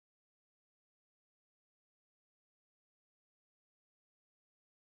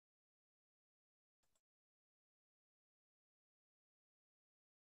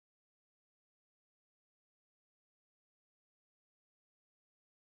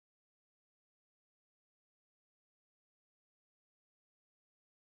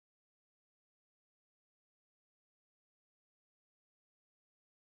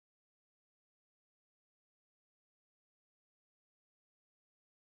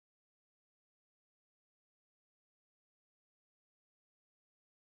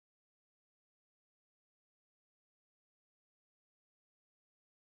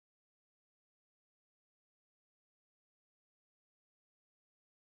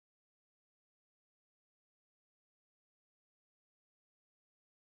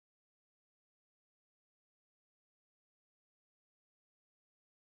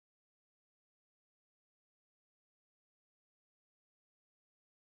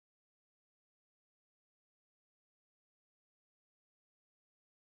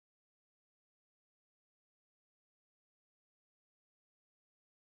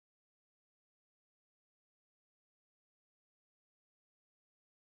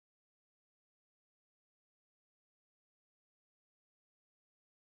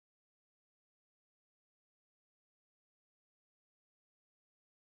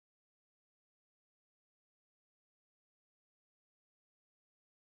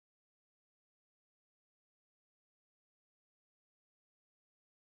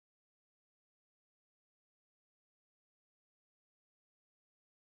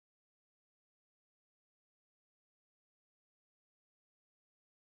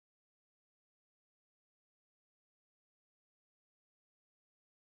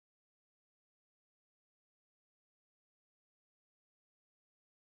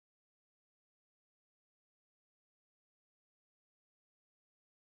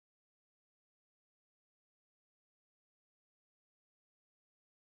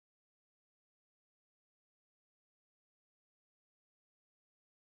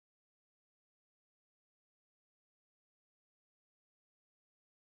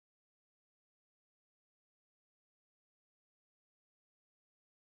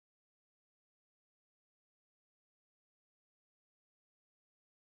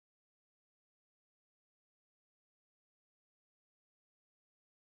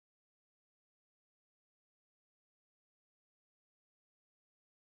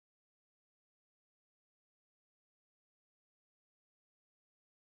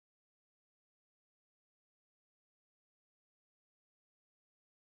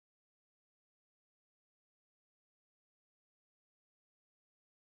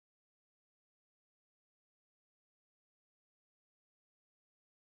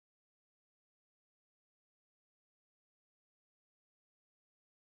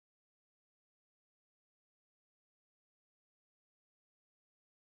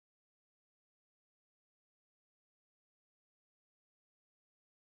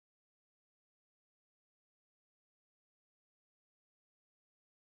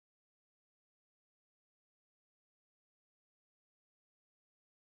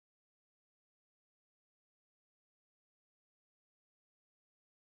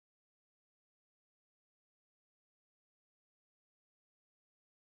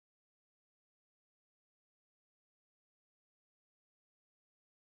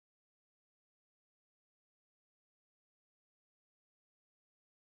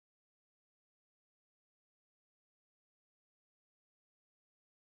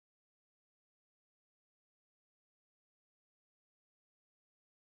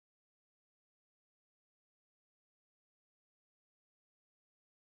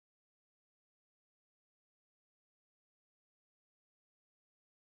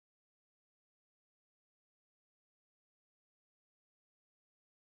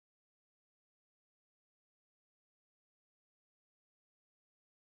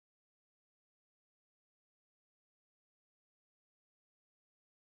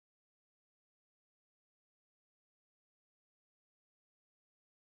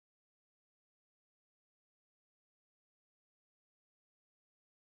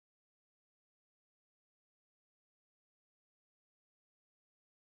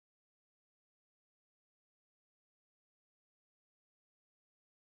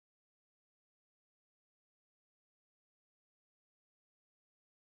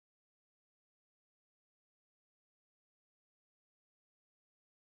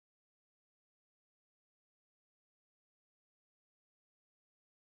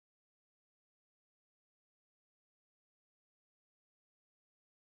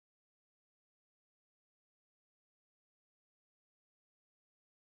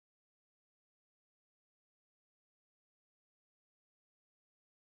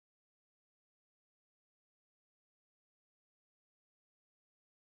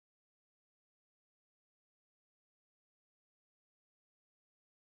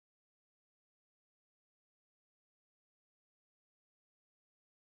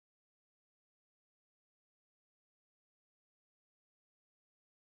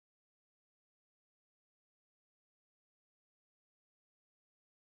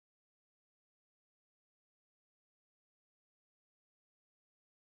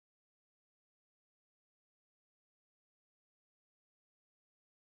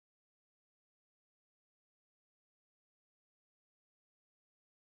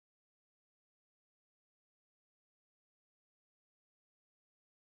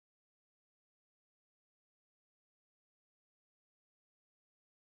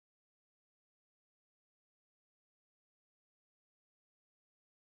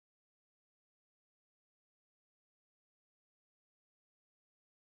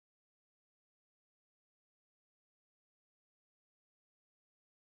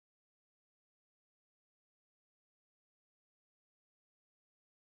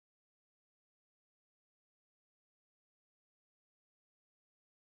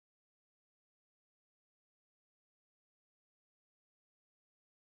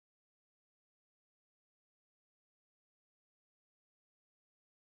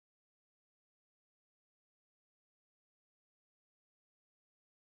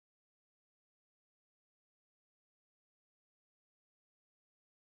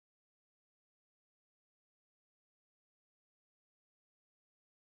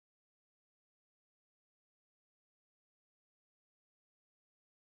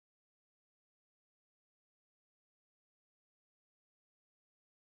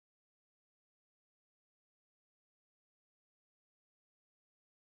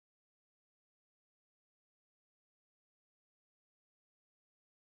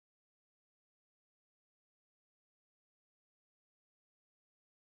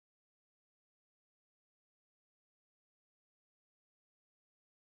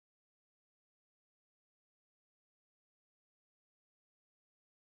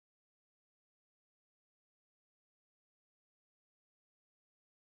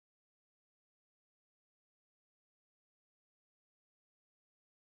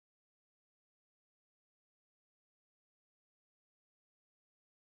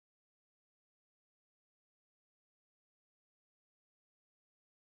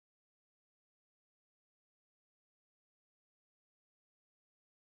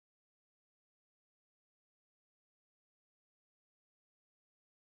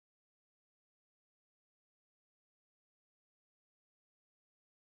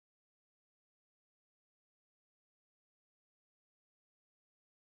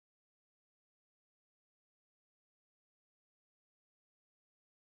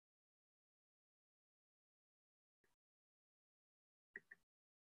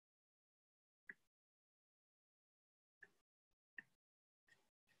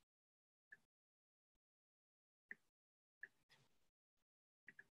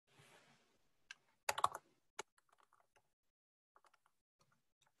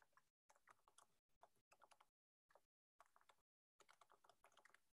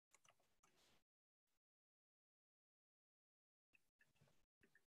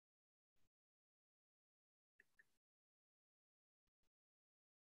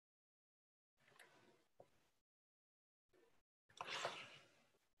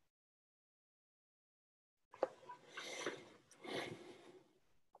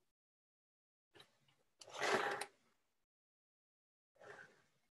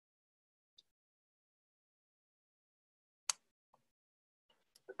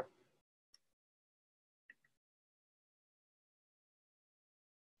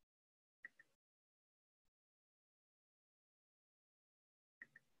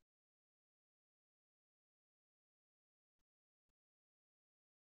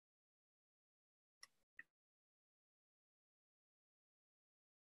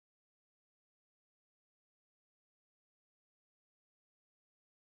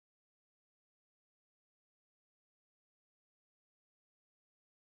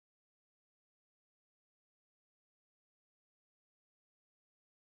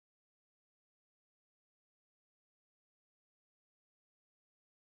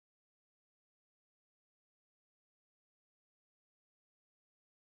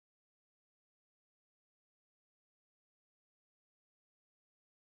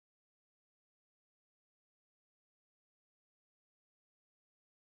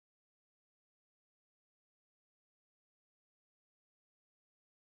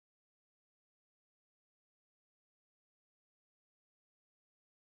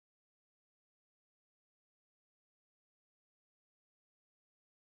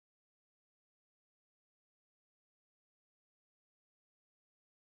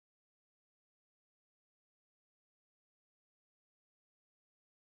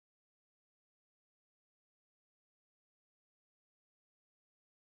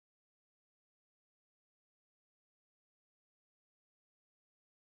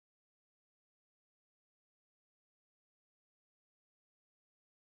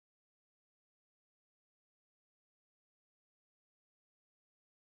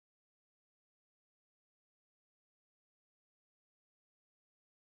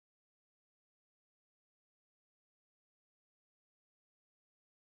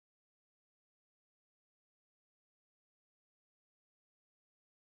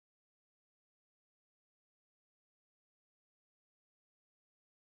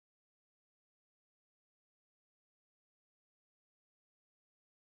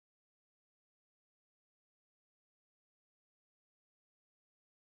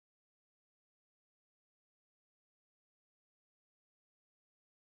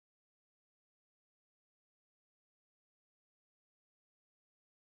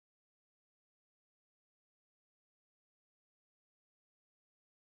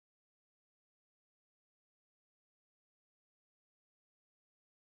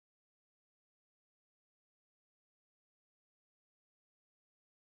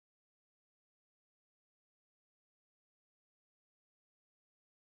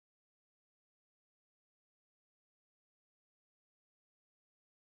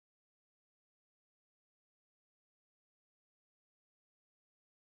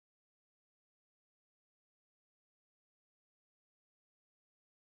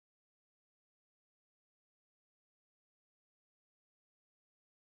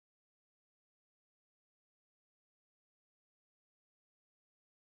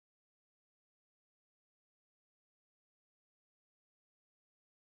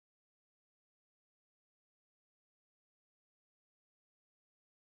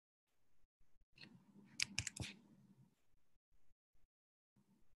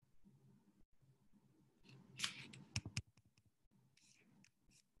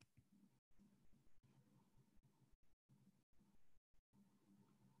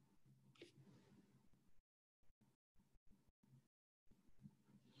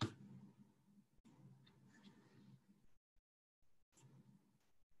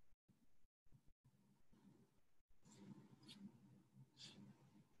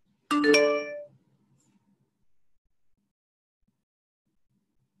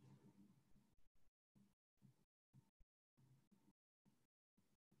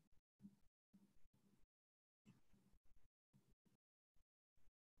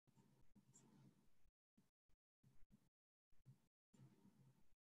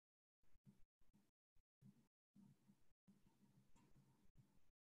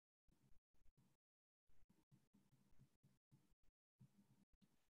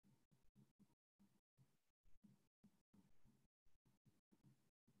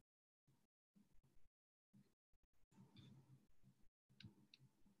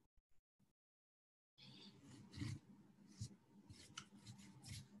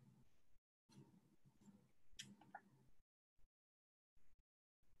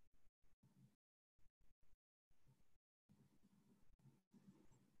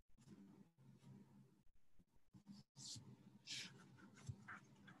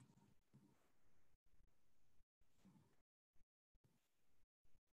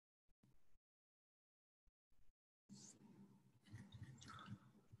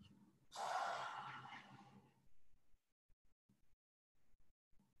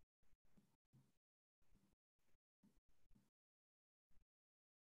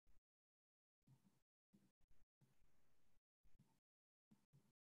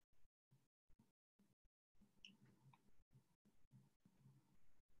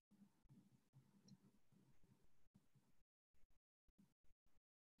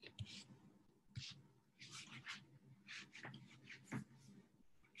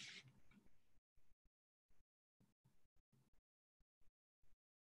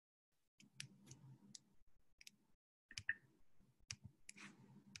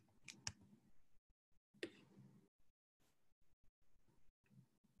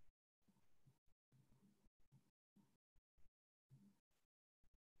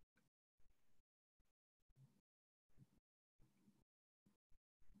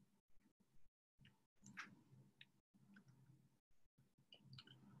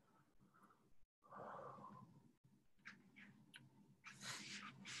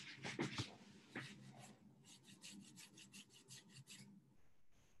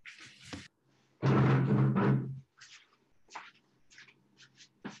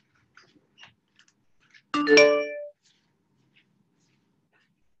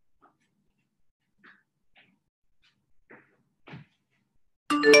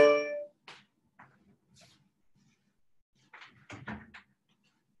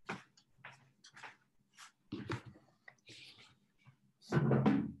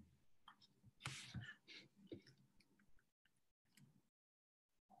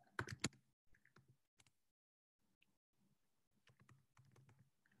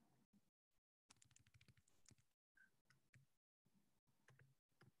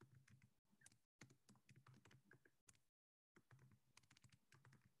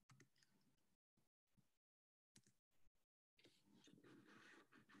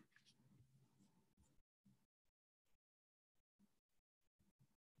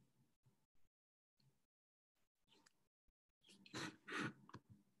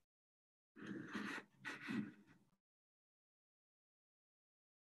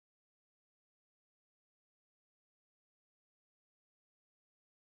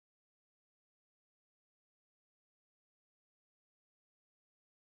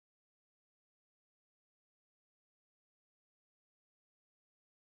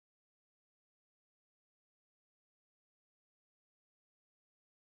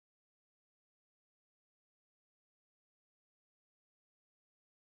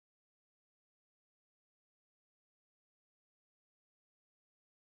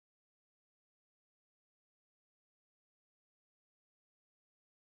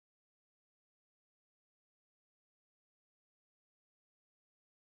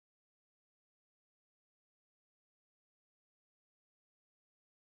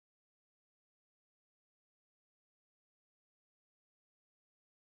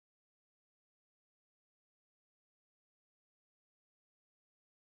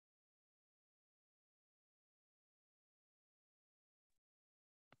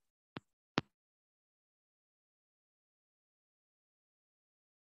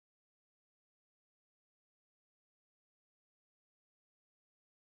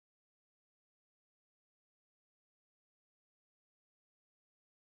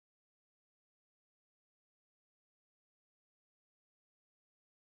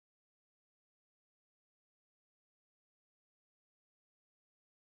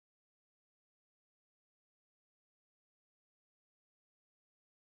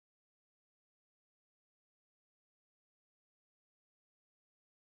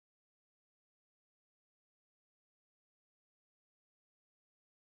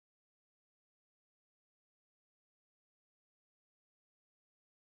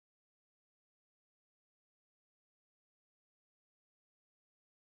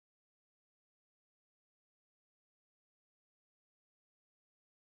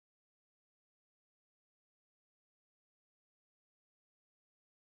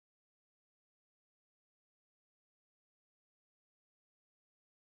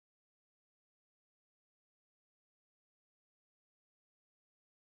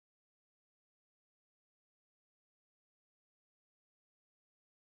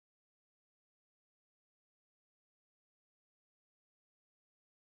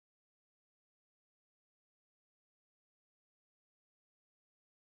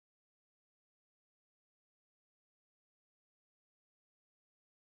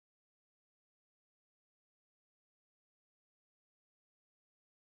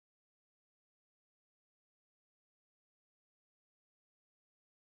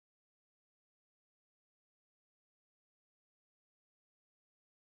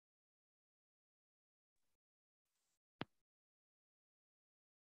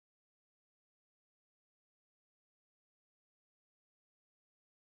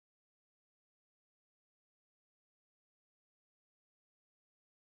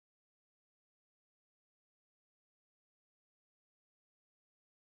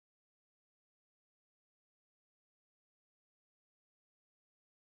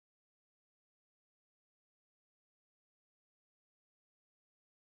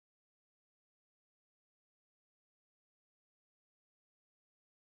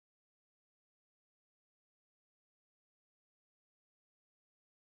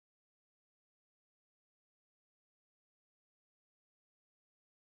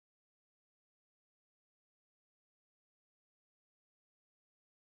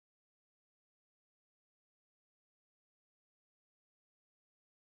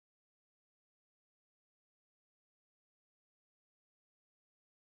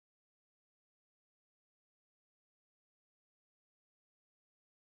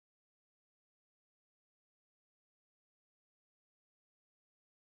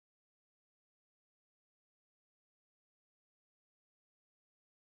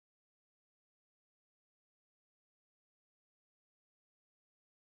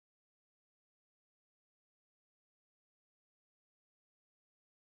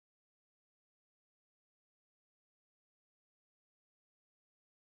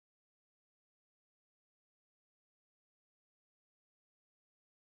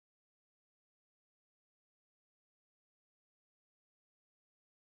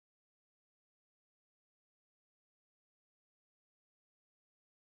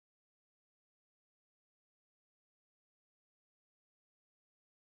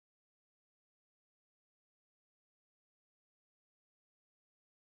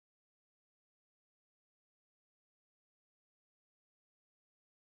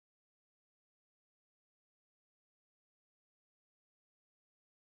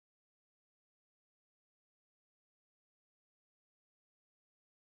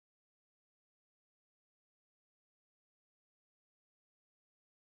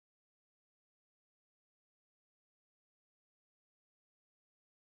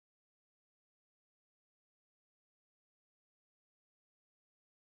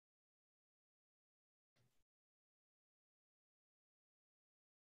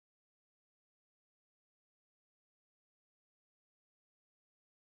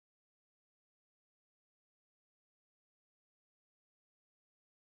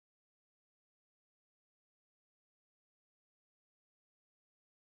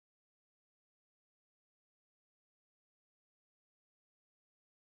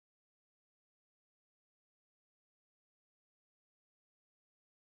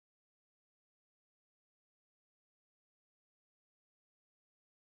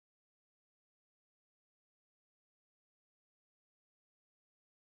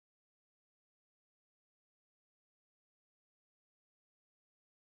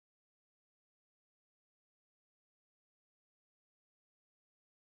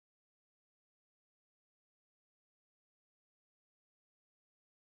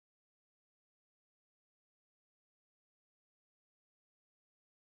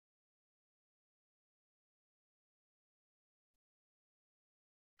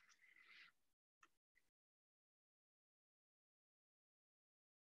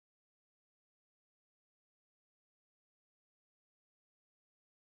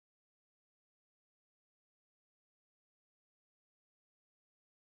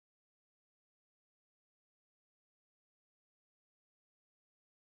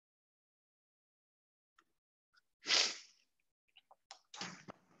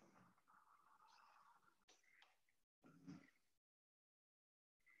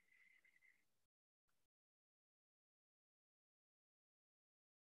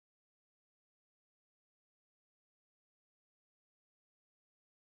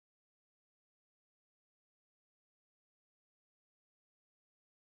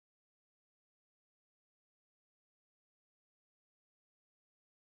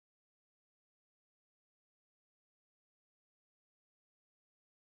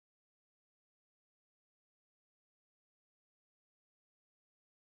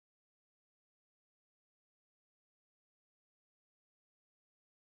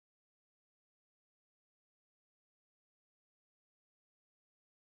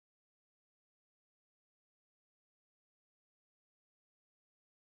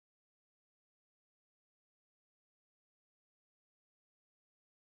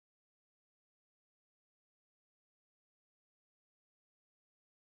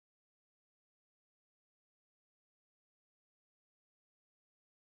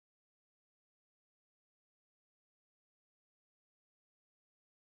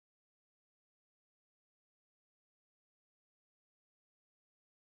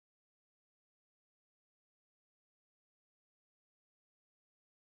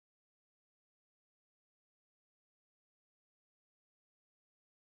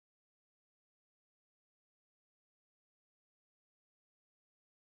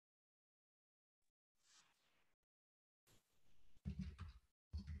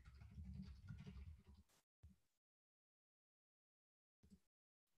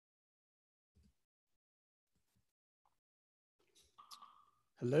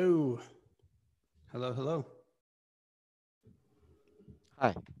Hello. Hello, hello.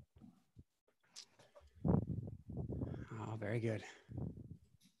 Hi. Oh, very good.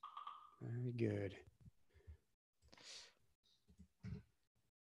 Very good.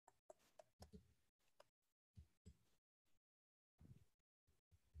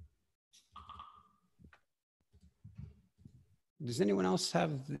 Does anyone else have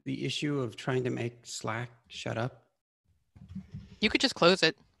the issue of trying to make Slack shut up? You could just close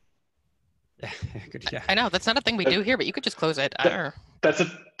it. Yeah. I know that's not a thing we do here, but you could just close it. That's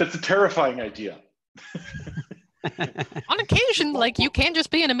a terrifying idea. On occasion, like you can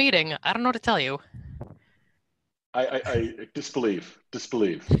just be in a meeting. I don't know what to tell you. I disbelieve.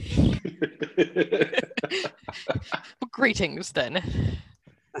 Well, greetings then.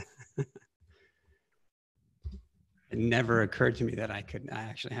 It never occurred to me that I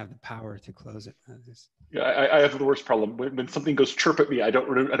actually have the power to close it. Yeah, I have the worst problem. When something goes chirp at me, I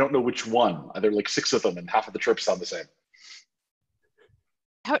don't know which one. There are like 6 of them, and half of the chirps sound the same.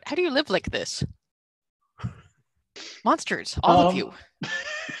 How do you live like this? Monsters, all of you.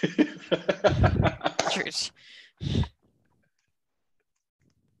 Monsters.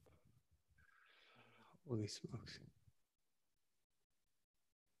 Holy smokes.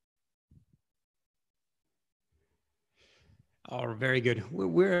 Oh, very good.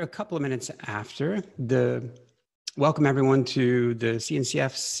 We're a couple of minutes after welcome everyone to the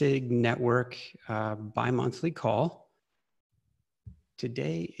CNCF SIG Network bi-monthly call.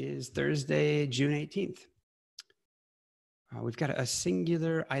 Today is Thursday, June 18th. We've got a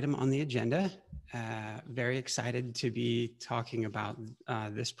singular item on the agenda. Very excited to be talking about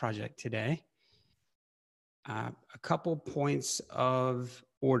this project today. A couple points of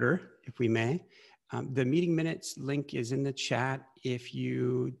order, if we may. The meeting minutes link is in the chat. If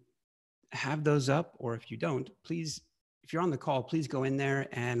you have those up, or if you don't, please, if you're on the call, please go in there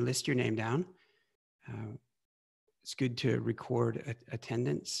and list your name down. It's good to record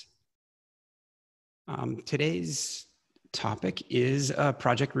attendance. Today's topic is a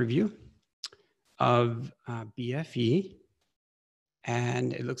project review of BFE.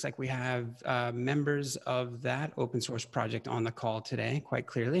 And it looks like we have members of that open source project on the call today, quite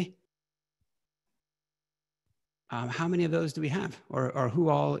clearly. How many of those do we have, or who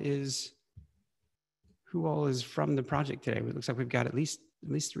all is from the project today? It looks like we've got at least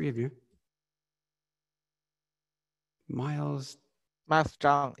 3 of you. Miles. Miles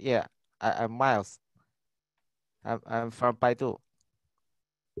Zhang, yeah, I'm Miles. I'm from Baidu.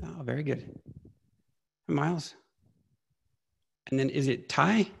 Oh, very good. Miles. And then is it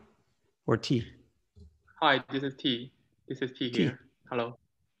Tai or T? Hi, this is T. This is T here. Hello.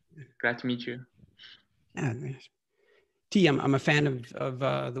 Glad to meet you. Yeah, T, I'm a fan of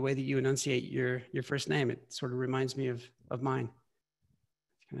the way that you enunciate your first name. It sort of reminds me of mine.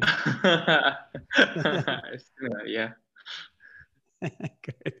 Yeah.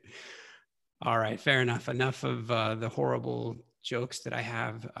 Good. All right, fair enough. Enough of the horrible jokes that I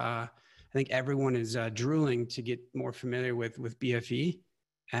have. I think everyone is drooling to get more familiar with BFE,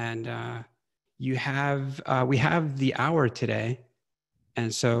 and we have the hour today,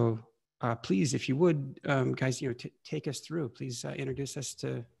 and so please, if you would, guys, take us through. Please introduce us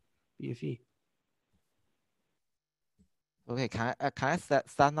to BFE. Okay, can I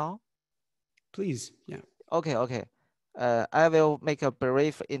start now? Please, yeah. Okay. I will make a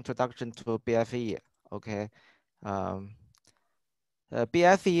brief introduction to BFE. Okay.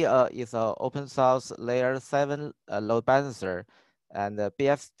 BFE is an open source layer 7 load balancer, and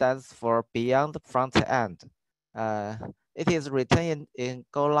BF stands for Beyond Front End. It is written in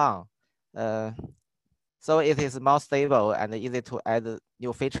Golang, so it is more stable and easy to add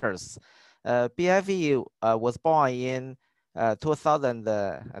new features. BFE was born in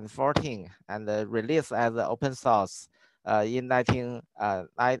 2014 and released as open source in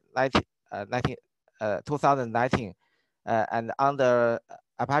 2019 and under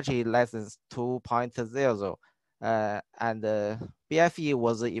Apache license 2.0. And BFE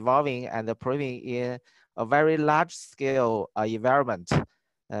was evolving and improving in a very large scale environment.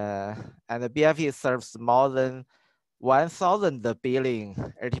 And BFE serves more than 1,000 billion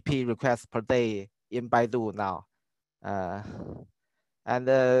RTP requests per day in Baidu now. And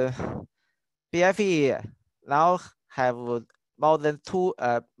BFE now have more than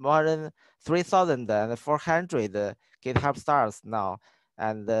 3,400 GitHub stars now,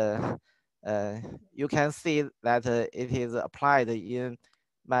 and you can see that it is applied in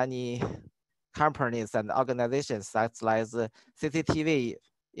many companies and organizations such as CCTV.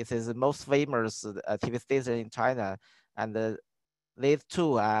 It is the most famous TV station in China, and these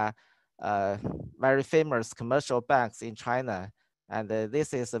two are very famous commercial banks in China. And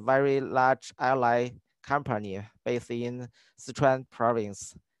this is a very large airline company based in Sichuan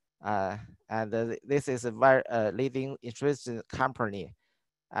province. And this is a very leading insurance company.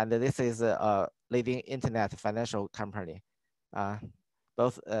 And this is a leading internet financial company. All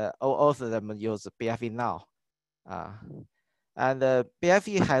of them use BFE now. And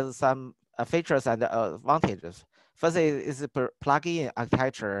BFE has some features and advantages. First is plug-in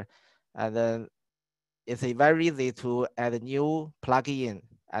architecture, and then it's very easy to add a new plug-in.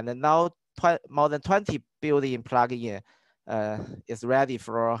 And now more than 20 built-in plug-in is ready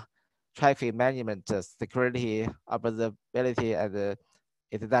for traffic management, security, observability, and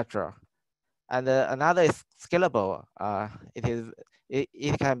etc. And another is scalable.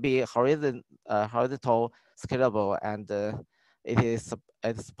 It can be horizontal scalable, and it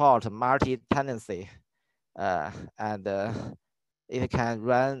supports multi-tenancy, and it can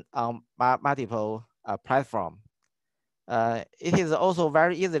run on multiple platforms. It is also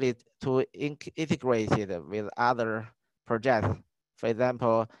very easily to integrate it with other projects. For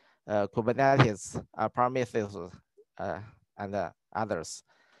example, Kubernetes, Prometheus, and others.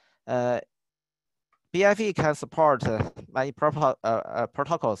 BFE can support many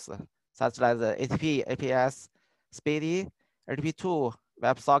protocols such as HTTP, APS, SPDY, HTTP2,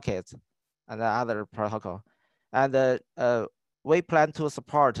 WebSocket, and other protocol. And we plan to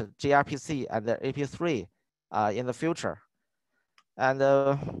support gRPC and AP3 in the future. And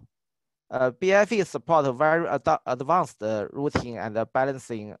BFE support very advanced routing and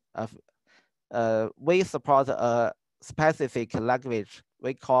balancing. We support a specific language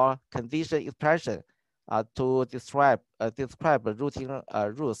we call condition expression to describe routing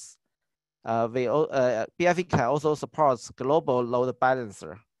rules. BFE can also support global load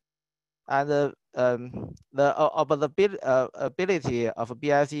balancer. And the ability of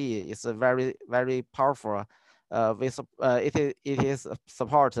BFE is very, very powerful. It is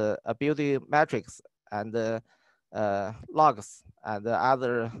support building metrics and logs and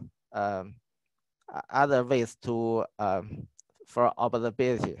other ways to for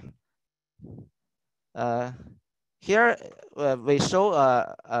observability. Here we show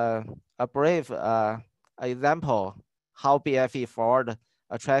a brief example how BFE forward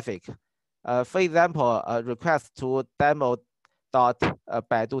traffic. For example, a request to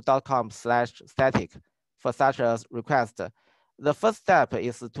demo.baidu.com/static. For such a request, the first step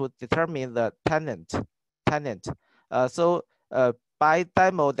is to determine the tenant. By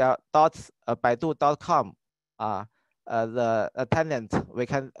demo.baidu.com, the tenant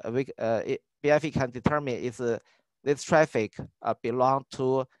BFE can determine if this traffic belong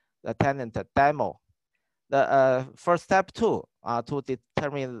to the tenant demo. The first step 2 to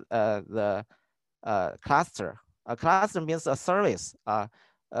determine the cluster. A cluster means a service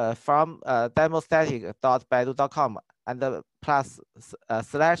from demo.static.baidu.com and plus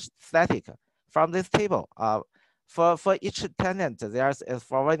 /static from this table. For each tenant, there's a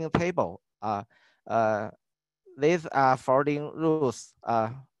forwarding table. These are forwarding rules.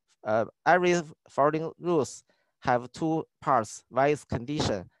 Every forwarding rules have 2 parts. One is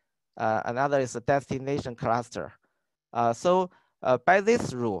condition, another is a destination cluster. By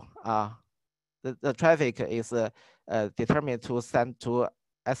this rule, the traffic is determined to send to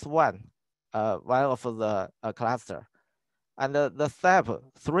S1, one of the cluster. And the step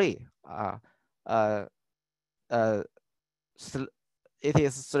 3,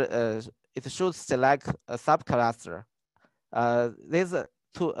 it should select a subcluster. These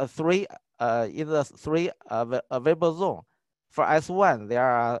 3 in the 3 available zone. For S1, there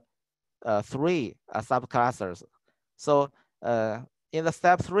are 3 subclusters. So in the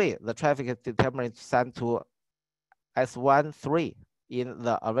step 3, the traffic is determined to send to S1 3 in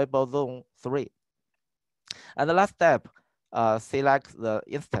the available zone 3. And the last step, select the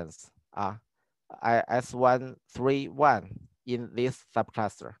instance S1 3 1 in this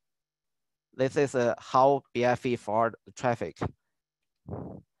subcluster. This is how BFE forward traffic.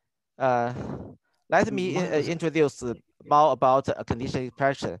 Let me introduce more about a condition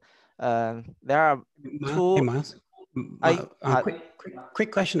expression. There are 2. Hey, Miles.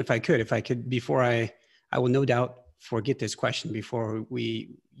 Quick question, if I could, before I will no doubt forget this question before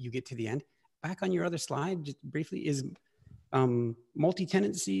you get to the end. Back on your other slide, just briefly, is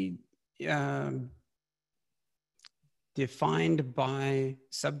multi-tenancy defined by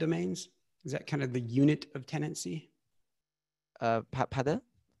subdomains? Is that kind of the unit of tenancy? Pardon?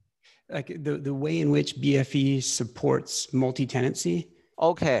 Like the way in which BFE supports multi-tenancy?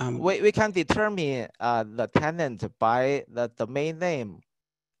 Okay, we can determine the tenant by the domain name,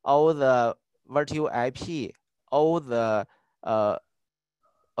 or the virtual IP, or the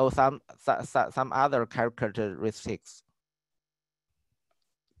or some other characteristics.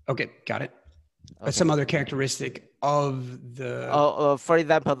 Okay, got it. Okay. Some other characteristic of the. For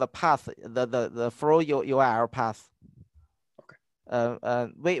example, the path, the flow URL path. Okay.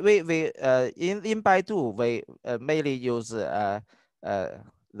 We in Baidu we mainly use the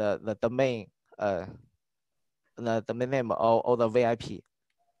domain the domain name or the VIP.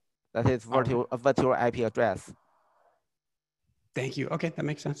 That is virtual virtual IP address. Thank you. Okay, that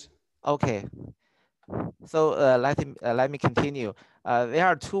makes sense. Okay. So let me continue. There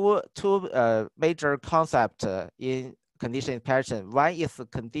are two major concepts in condition expression. One is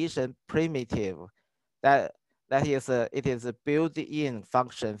condition primitive, that is it is a built-in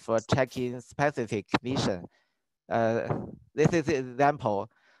function for checking specific condition. This is example.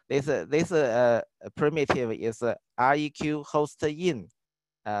 This primitive is req host in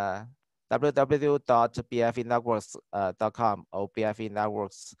www.bfenetworks.com or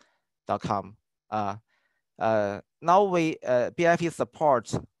bfenetworks.com. Now we BFE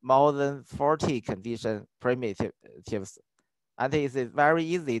supports more than 40 condition primitives, and it is very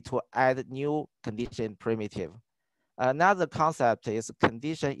easy to add new condition primitive. Another concept is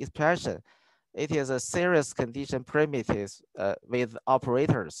condition expression. It is a series condition primitives with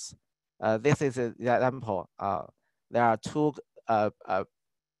operators. This is an example. There are two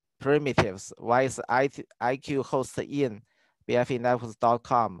primitives. One is IQ host in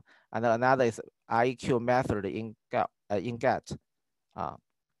bfenetworks.com, and another is IQ method in get.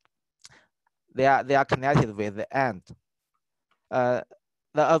 They are connected with the end. The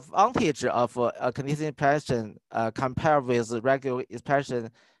advantage of a condition expression compared with regular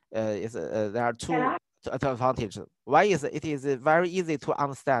expression is there are two advantages. One is it is very easy to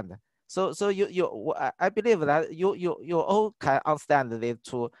understand. So I believe that you all can understand these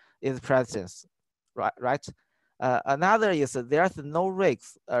two expressions, right? Another is there's no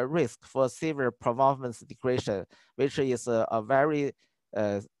risk for severe performance degradation, which is a very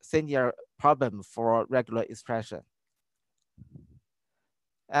senior problem for regular expression.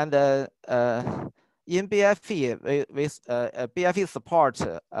 And in BFE, BFE support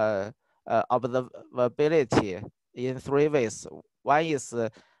observability in three ways. One is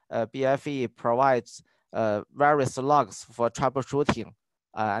BFE provides various logs for troubleshooting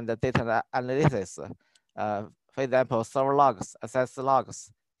and data analysis. For example, server logs, access logs,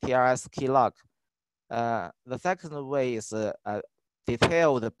 TLS key log. The second way is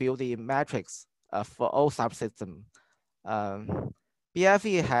detailed building metrics for all subsystems.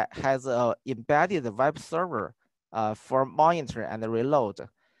 BFE has an embedded web server for monitor and reload,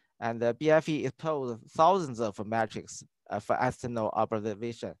 and the BFE exposes thousands of metrics for external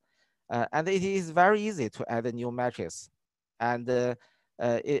observation. And it is very easy to add new metrics. And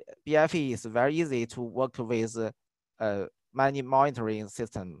BFE is very easy to work with many monitoring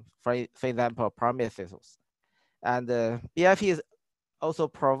systems, for example, Prometheus. And BFE also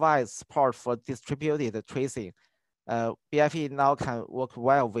provides support for distributed tracing. BFE now can work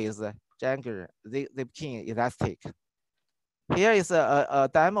well with Django, Zipkin, Elastic. Here is a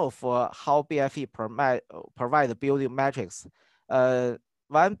demo for how BFE provide building metrics.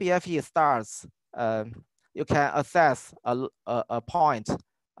 When BFE starts, you can access a point.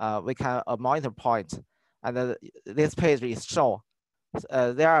 We can a monitor point, and this page is shown.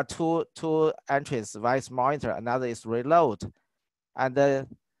 There are two entries. One is monitor, another is reload, and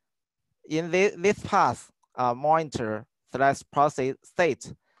in this path, monitor / process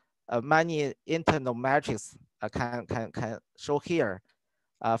state, many internal metrics can show here.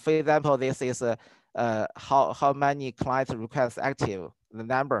 For example, this is how many client requests active, the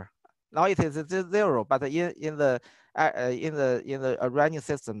number. Now it is 0, but in the running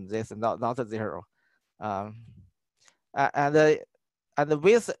system, this is not 0. And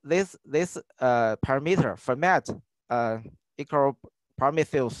with this parameter format equal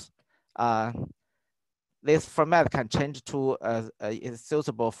Prometheus, this format can change to is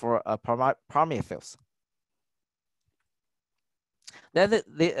suitable for Prometheus. Then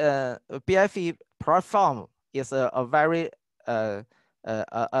the BFE platform is a very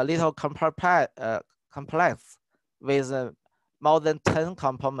a little complex with more than 10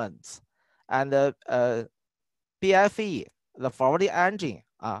 components, and BFE, the forwarding engine,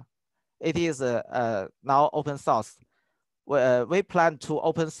 it is now open source. We plan to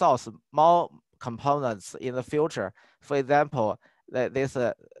open source more components in the future. For example, this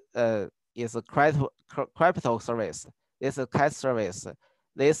is a crypto service. This is a cache service.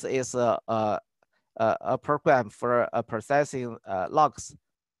 This is a program for processing logs.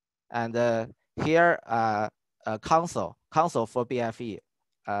 And here a console for BFE.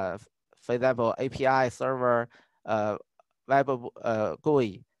 For example, API server, web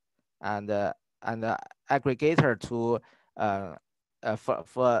GUI, and aggregator to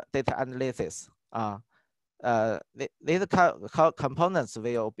for data analysis. These components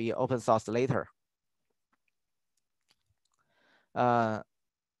will be open source later.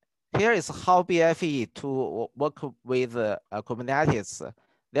 Here is how BFE to work with Kubernetes.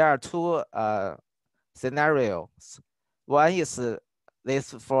 There are two scenarios. One is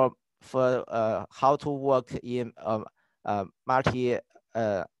this for how to work in multi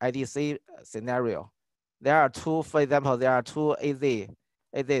IDC scenario. There are two, for example, there are two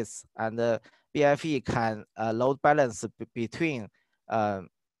AZs, and BFE can load balance between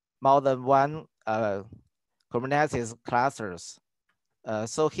more than one Kubernetes clusters.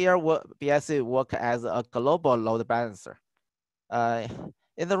 So here, BFE work as a global load balancer.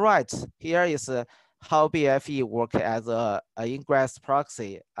 In the right, here is how BFE work as a ingress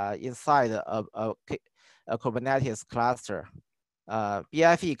proxy inside a Kubernetes cluster.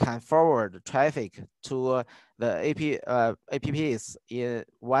 BFE can forward traffic to the APPs in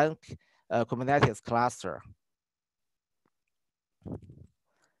one Kubernetes cluster.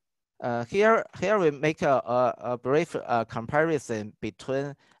 Here we make a brief comparison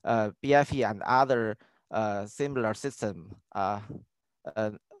between BFE and other similar system.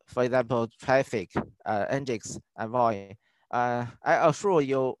 For example, traffic, Nginx, Envoy. I assure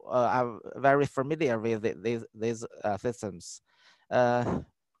you are very familiar with these systems.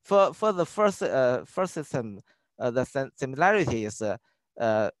 For the first system, the similarity is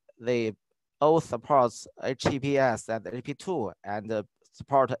they all supports HTTPS and HTTP2 and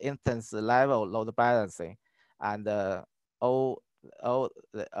support instance level load balancing, and all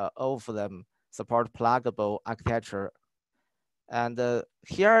of them support pluggable architecture. And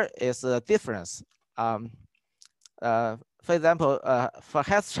here is a difference. For example, for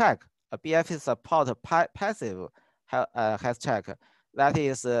health check, BFE support passive health check. That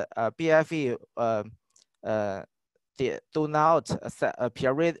is, BFE do not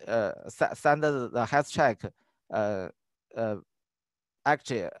send the health check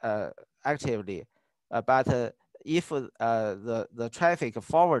actively, but if the traffic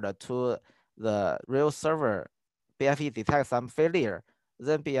forward to the real server, BFE detects some failure,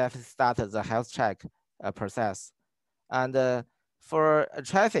 then BFE starts the health check process. And for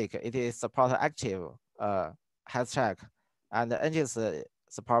traffic, it is support active health check, and Nginx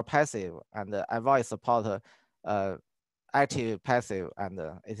support passive, and Envoy support active passive, and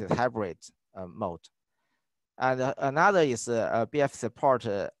it is hybrid mode. And another is BFE support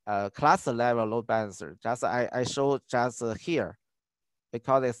cluster level load balancer. Just I showed just here,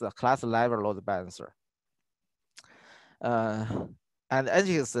 because it's a cluster level load balancer. And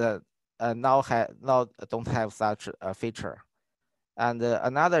Nginx now don't have such a feature. And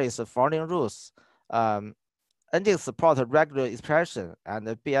another is following rules. Nginx support regular expression, and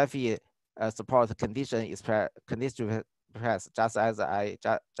BFE support condition express, just as I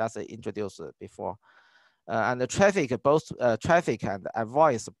just introduced before. And the traffic, both traffic and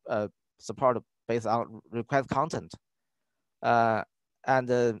Envoy support based on request content.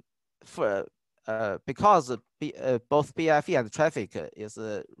 And for because both BFE and traffic is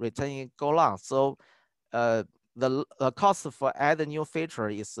returning Golang, so the cost for add a new feature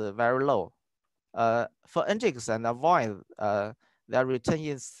is very low. For Nginx and Envoy, they are written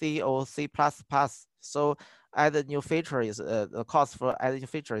in C or C++, so add a new feature is the cost for adding new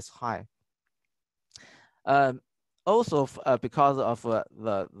feature is high. Also, because of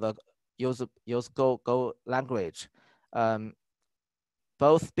the use Go language,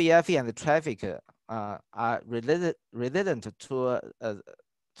 both BFE and traffic are related to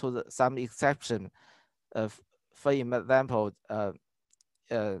some exception. For example,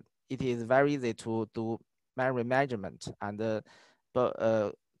 it is very easy to do memory management, and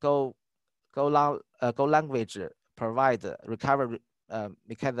Go language provide recovery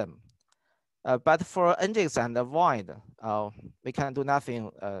mechanism. But for Nginx and Envoy, we can do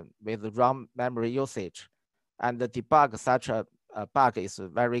nothing with RAM memory usage, and the debug such a bug is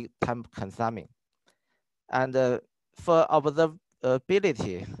very time consuming. And for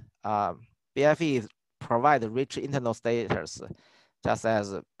observability, BFE provide rich internal status, just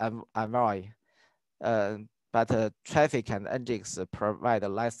as Envoy, but traffic and Nginx provide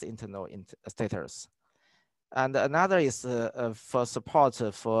less internal status. And another is for support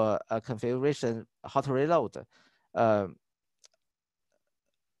for configuration hot reload.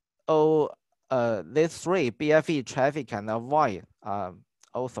 These three, BFE, traffic, and Envoy,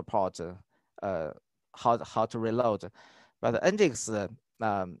 all support how to reload. But Nginx,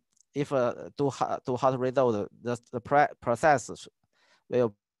 if do hot reload, the process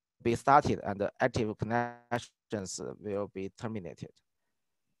will be started and the active connections will be terminated.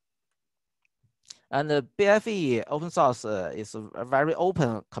 And the BFE open source is a very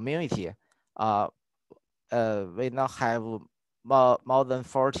open community. We now have more than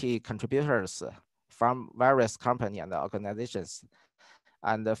 40 contributors from various companies and organizations,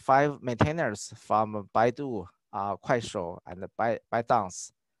 and 5 maintainers from Baidu, Kuaishou, and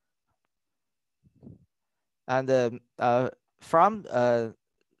ByteDance. And from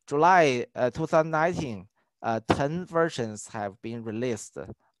July 2019, 10 versions have been released.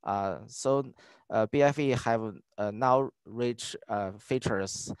 So BFE have now reached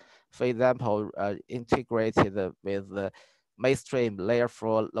features, for example, integrated with the mainstream layer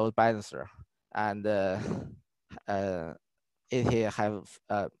 4 load balancer, and it have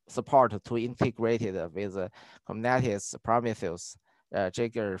support to integrate it with Kubernetes, Prometheus,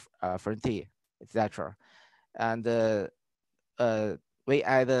 Jagger, Frontier, etc. And we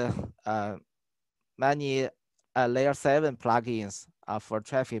add many layer 7 plugins for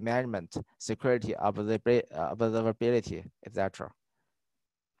traffic management, security, observability, etc.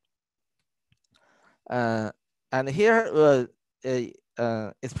 And here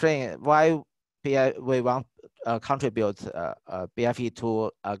explain why we want contribute BFE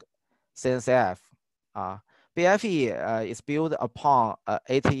to CNCF. BFE is built upon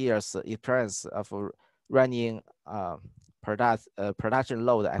 80 years experience of running production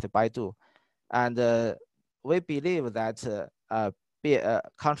load at Baidu, and we believe that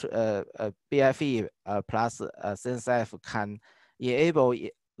BFE plus CNCF can enable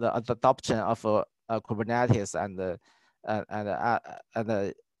the adoption of Kubernetes and the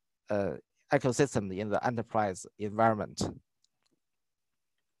ecosystem in the enterprise environment.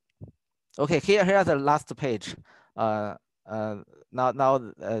 Okay, here are the last page. Now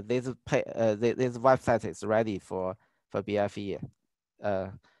this website is ready for BFE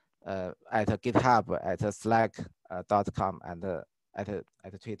at GitHub, at Slack.com, and at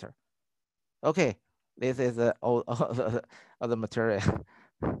Twitter. Okay, this is all the material.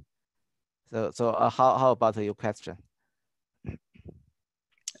 So how about your question?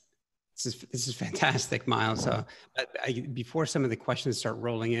 This is fantastic, Miles. Before some of the questions start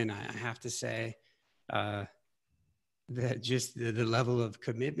rolling in, I have to say that just the level of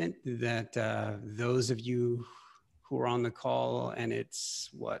commitment that those of you who are on the call, and it's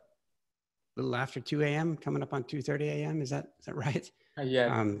what, a little after 2 a.m., coming up on 2:30 a.m. Is that right? Yeah,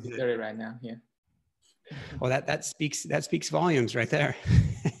 2:30 right now. Yeah. Well, that speaks volumes right there.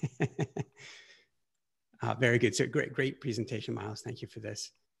 Very good. So great presentation, Miles. Thank you for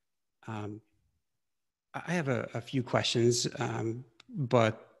this. I have a few questions,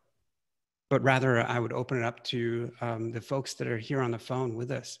 but rather I would open it up to the folks that are here on the phone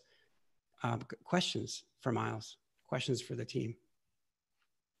with us. Questions for Miles, questions for the team.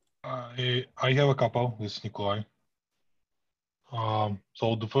 I have a couple. This is Nikolai.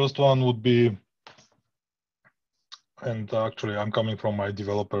 So the first one would be, and actually I'm coming from my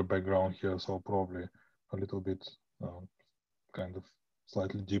developer background here, so probably a little bit kind of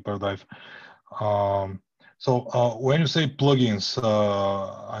slightly deeper dive. So when you say plugins,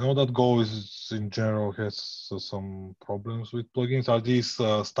 I know that Go is in general has some problems with plugins. Are these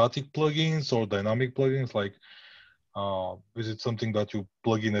static plugins or dynamic plugins? Like, is it something that you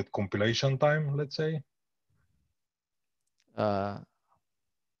plug in at compilation time, let's say?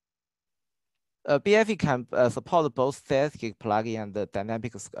 BFE can support both static plugin and the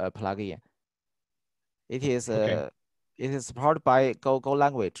dynamic plugin. It is Okay. It is supported by Go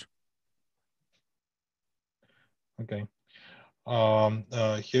language. Okay.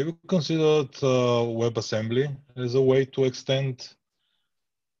 Have you considered WebAssembly as a way to extend?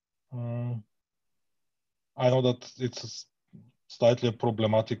 I know that it's slightly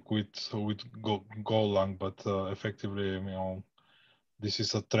problematic with Golang, but effectively, this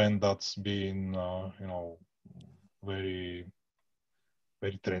is a trend that's been, very,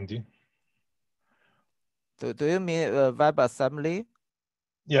 very trendy. Do you mean WebAssembly?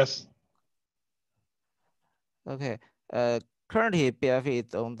 Yes. Okay. Currently, BFE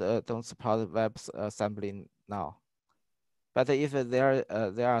don't support WebAssembly now, but if there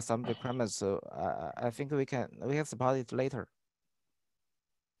are some requirements, so I think we can support it later.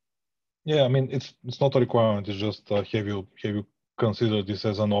 Yeah, I mean it's not a requirement. It's just have you considered this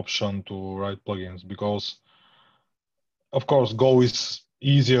as an option to write plugins? Because of course Go is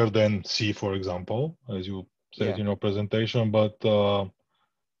easier than C, for example, as you said in your presentation, but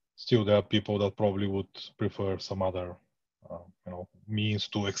still there are people that probably would prefer some other means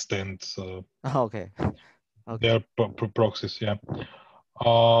to extend Okay. their proxies. Yeah.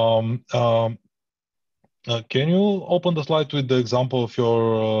 Can you open the slide with the example of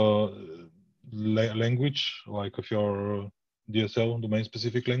your language, like of your DSL, domain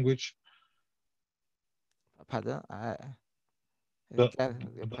specific language? pardon, I The, get the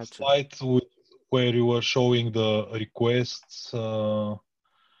the question. slide where you were showing the requests,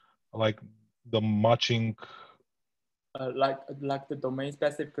 like the matching. Like the domain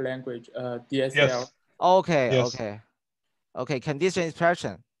specific language, DSL. Yes. Okay, Yes. okay. Condition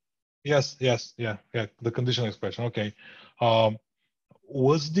expression. Yes. Yeah. The conditional expression. Okay.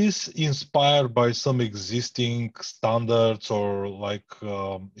 Was this inspired by some existing standards or like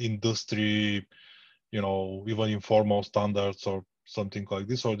industry, even informal standards or something like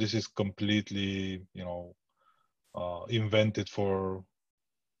this, or this is completely, invented for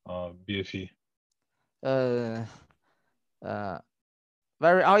BFE?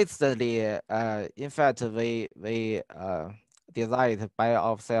 Very honestly, in fact, we designed it by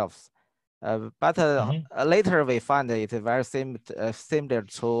ourselves. But later we find it very similar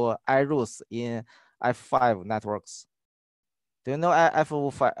to iRules in F5 networks. Do you know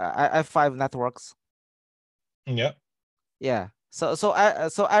F5 networks? Yeah. Yeah. So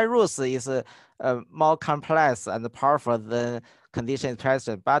iRules is more complex and powerful than condition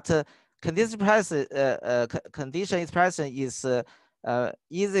expression, but condition expression is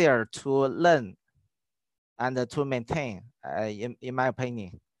easier to learn and to maintain, in my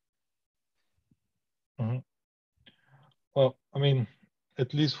opinion. Well, I mean,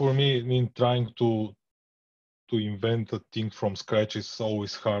 at least for me, I mean, trying to invent a thing from scratch is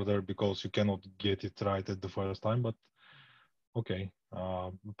always harder because you cannot get it right at the first time. But okay,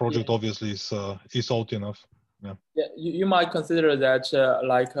 the project obviously is old enough. Yeah. Yeah, you might consider that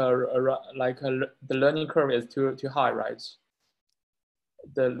the learning curve is too high, right?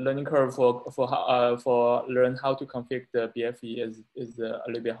 The learning curve for learn how to configure the BFE is a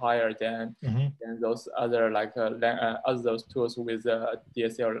little bit higher than those other those tools with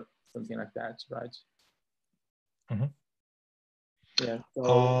DSL, something like that, right? Yeah.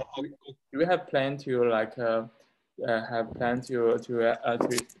 So do we have plan to have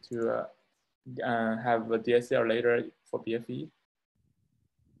a DSL later for BFE?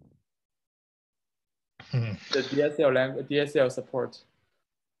 The DSL support.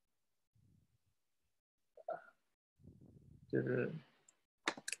 就是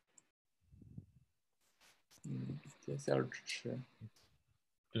DSL 支持。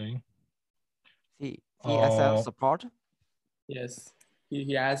Okay. DSL support? Yes.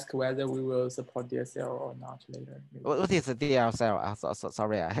 He asked whether we will support DSL or not later. What is the DSL?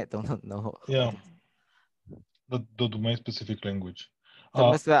 Sorry, I don't know. Yeah. The domain specific language.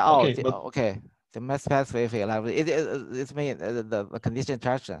 Okay. The domain specific language. It means the condition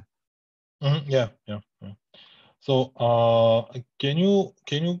expression. Yeah. So can you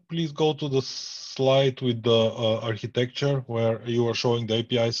please go to the slide with the architecture where you are showing the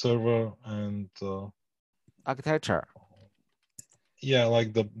API server and architecture? Yeah,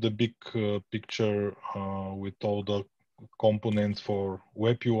 like the big picture with all the components for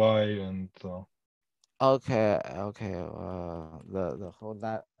web UI and. Okay. The whole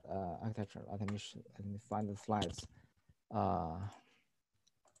that architecture. Let me find the slides.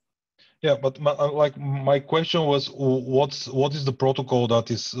 Yeah, but my question was, what is the protocol that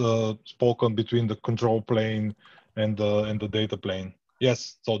is spoken between the control plane and the data plane?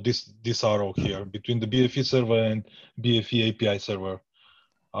 Yes, so this arrow here between the BFE server and BFE API server.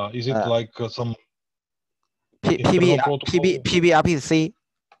 Is it like some PBRPC?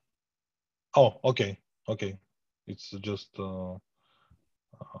 Oh, okay. It's just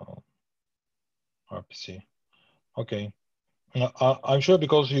RPC. Okay. I'm sure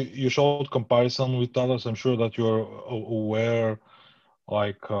because you showed comparison with others, I'm sure that you're aware,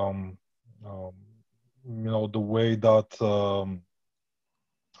 like, the way that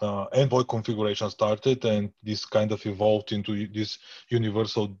envoy configuration started and this kind of evolved into this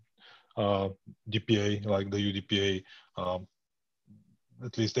universal DPA, like the UDPA,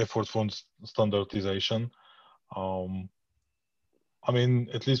 at least efforts for standardization. I mean,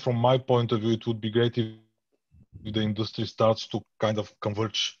 at least from my point of view, it would be great if the industry starts to kind of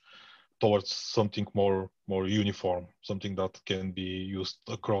converge towards something more uniform, something that can be used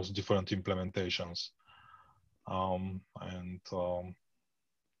across different implementations.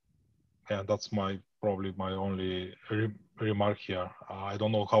 Yeah, that's probably my only remark here. I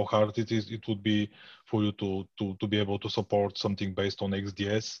don't know how hard it would be for you to be able to support something based on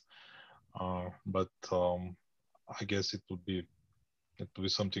XDS, but I guess it would be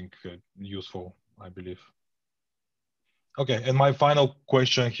something useful, I believe. Okay, and my final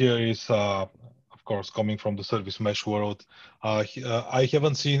question here is, of course, coming from the service mesh world. I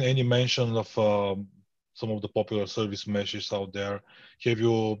haven't seen any mention of some of the popular service meshes out there. Have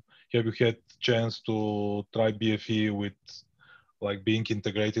you had chance to try BFE with like being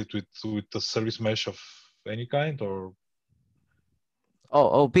integrated with the service mesh of any kind, or?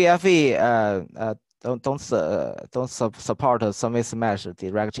 BFE don't support service mesh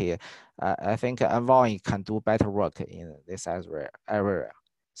directly. I think Envoy can do better work in this area.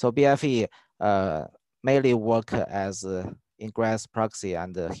 So BFE mainly work as ingress proxy,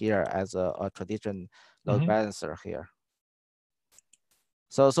 and here as a traditional load balancer here.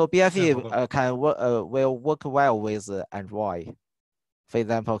 So BFE can will work well with Envoy. For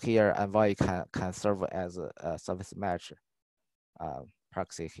example, here Envoy can serve as a service mesh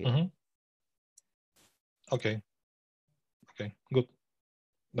proxy here. Okay, good.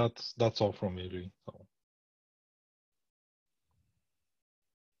 That's all from me, really. So.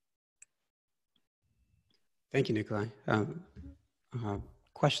 Thank you, Nikolai.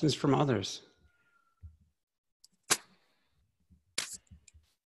 Questions from others?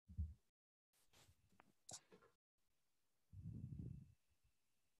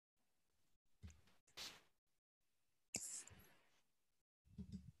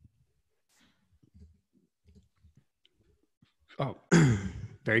 Oh,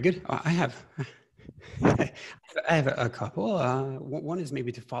 very good. I have a couple. One is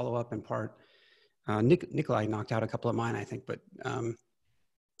maybe to follow up in part. Nikolai knocked out a couple of mine, I think, but going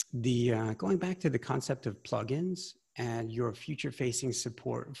back to the concept of plugins and your future-facing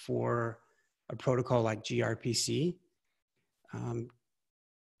support for a protocol like gRPC,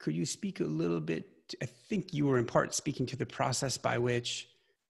 could you speak a little bit? I think you were in part speaking to the process by which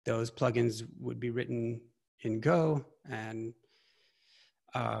those plugins would be written in Go, and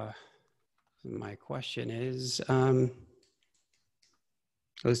my question is,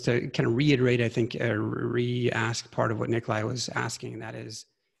 was to kind of reiterate, I think, re-ask part of what Nikolai was asking, and that is,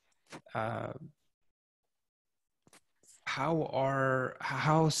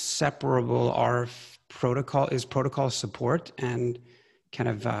 how separable are protocol support and kind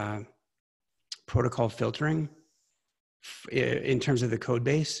of protocol filtering in terms of the code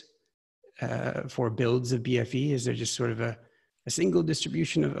base for builds of BFE? Is there just sort of a single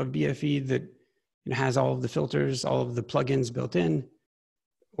distribution of BFE that has all of the filters, all of the plugins built in?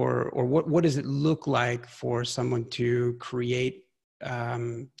 Or what does it look like for someone to create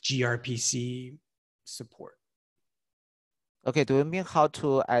gRPC support? Okay, do you mean how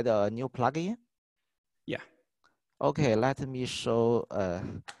to add a new plugin? Yeah. Okay, let me show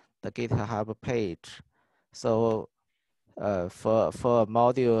the GitHub page. So for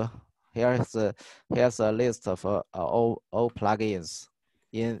module, here's a list of all plugins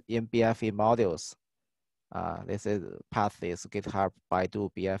in BFE modules. This is path is GitHub Baidu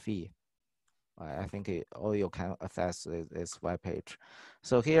BFE. I think all you can access this web page.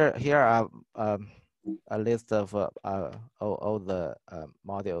 So here are a list of all the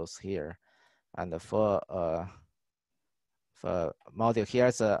modules here, and for module,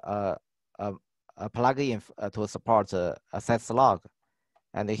 here's a plugin to support access log,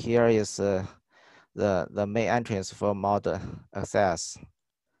 and here is the main entrance for mod access.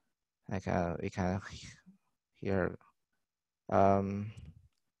 We can here.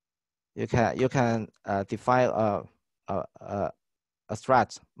 You can define a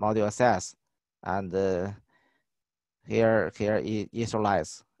threat module access, and here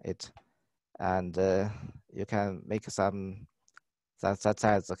initialize it, and you can make some such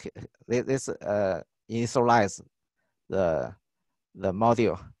as this initialize the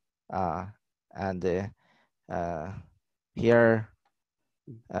module, and here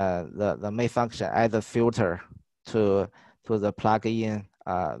the main function add a filter to the plugin,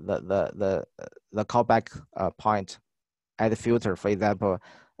 the callback point, add filter, for example,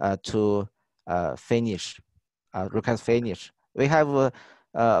 to finish, request finish. We have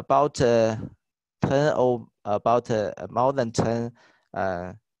about 10 or about more than 10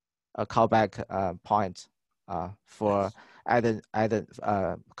 callback point for added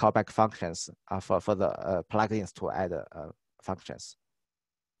callback functions for the plugins to add functions.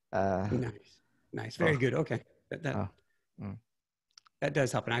 Nice, very good. Okay, that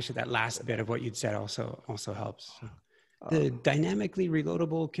does help, and actually, that last bit of what you'd said also helps. So, the dynamically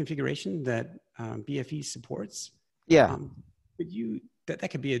reloadable configuration that BFE supports. Yeah. That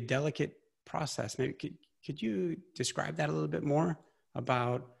could be a delicate process. Maybe could you describe that a little bit more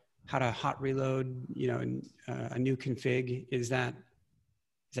about how to hot reload, a new config? Is that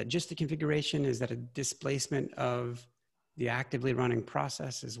just a configuration? Is that a displacement of the actively running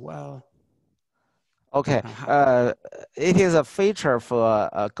process as well? Okay, it is a feature for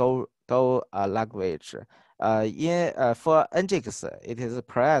Go language. For Nginx, it is a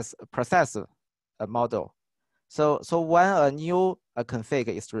process model. So when a new config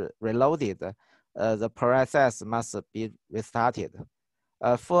is reloaded, the process must be restarted.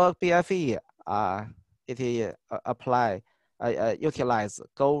 For BFE, utilize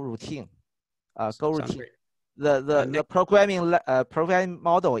Go routine. Go Sounds routine. great. The programming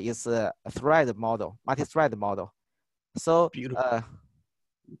model is a thread model, multi-thread model. So beautiful.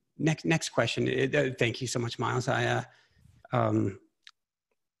 Next question. Thank you so much, Miles. I'm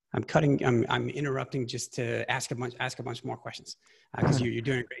interrupting just to ask a bunch more questions because you're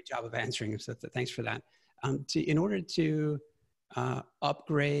doing a great job of answering them. So thanks for that. In order to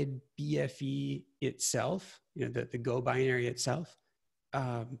upgrade BFE itself, the Go binary itself,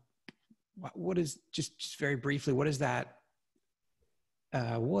 what is just very briefly, what does that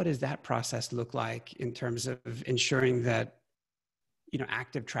process look like in terms of ensuring that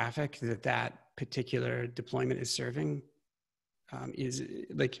active traffic that particular deployment is serving is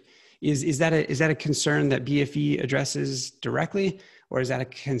that a concern that BFE addresses directly, or is that a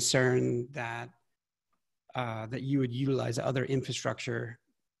concern that that you would utilize other infrastructure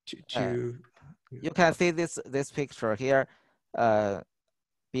to you can see this picture here.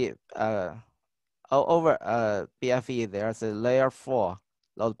 Over BFE, there's a layer 4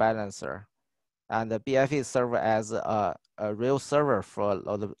 load balancer, and the BFE serve as a real server for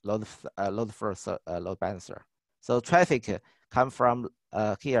load balancer. So traffic come from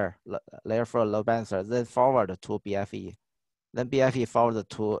here, layer 4 load balancer, then forward to BFE. Then BFE forward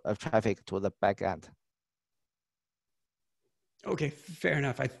to traffic to the backend. Okay, fair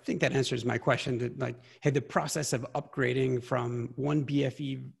enough. I think that answers my question. That the process of upgrading from one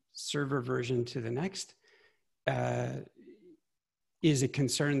BFE server version to the next is a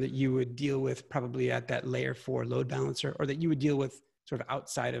concern that you would deal with probably at that layer 4 load balancer, or that you would deal with sort of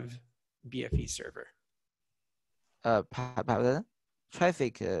outside of BFE server.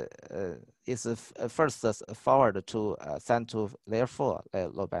 Traffic is first forward to send to layer 4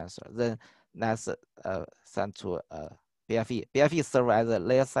 load balancer, then next send to BFE. BFE serve as a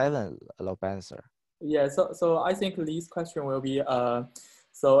layer 7 load balancer. Yeah, so I think Lee's question will be,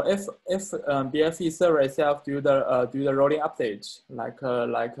 so if BFE server itself do the rolling update,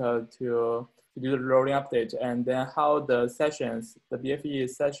 to do the rolling update, and then how the sessions, the BFE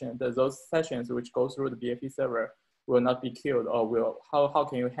session, those sessions which go through the BFE server will not be killed, or how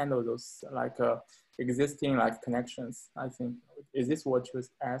can you handle those existing connections? I think, is this what you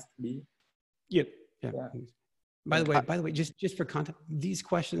asked, Lee? Yep. Yeah. By the way, just for context, these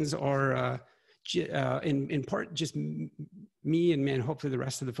questions are in part just me and hopefully the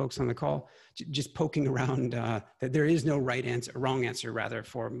rest of the folks on the call just poking around that there is no right answer, wrong answer rather,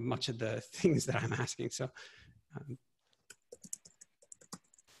 for much of the things that I'm asking. So,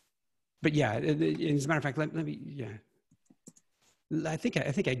 but yeah, as a matter of fact, let me, I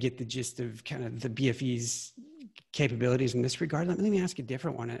think I get the gist of kind of the BFE's capabilities in this regard. Let me ask a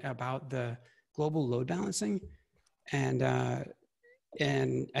different one about the global load balancing. And I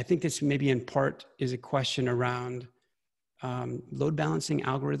think this maybe in part is a question around load balancing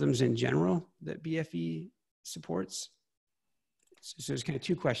algorithms in general that BFE supports. So there's kind of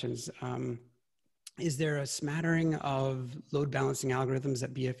two questions. Is there a smattering of load balancing algorithms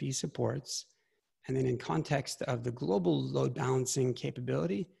that BFE supports? And then in context of the global load balancing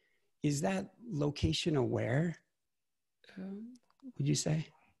capability, is that location aware, would you say?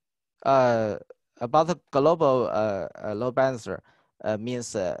 About the global load balancer,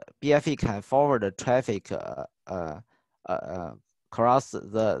 means BFE can forward the traffic across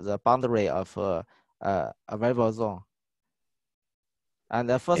the boundary of available zone. And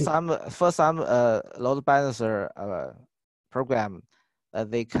for some load balancer program,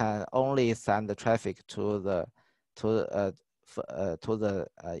 they can only send the traffic to the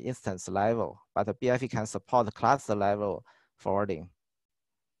instance level, but the BFE can support cluster level forwarding.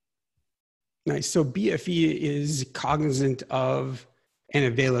 Nice. So BFE is cognizant of an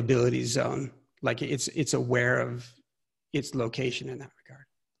availability zone, like it's aware of its location in that regard,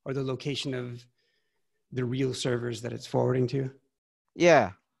 or the location of the real servers that it's forwarding to.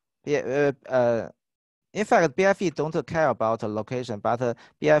 Yeah. In fact, BFE don't care about the location, but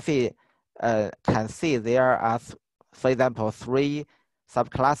BFE can see there are, for example, 3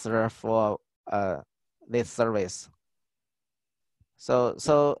 subcluster for this service. So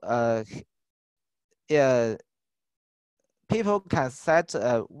yeah, people can set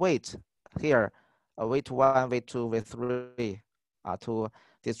a weight here, a weight 1, weight 2, weight 3, to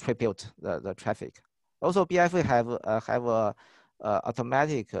distribute the traffic. Also, BFE have a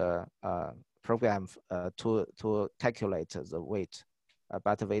automatic program to calculate the weight,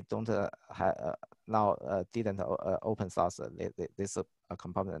 but we don't now didn't open source this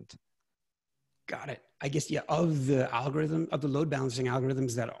component. Got it. I guess, yeah, of the load balancing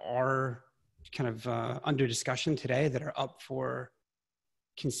algorithms that are kind of under discussion today, that are up for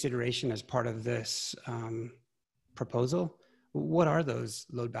consideration as part of this proposal. What are those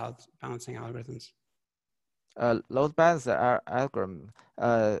load balancing algorithms? Load balancer algorithm.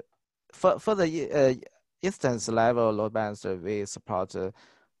 For the instance level load balancer, we support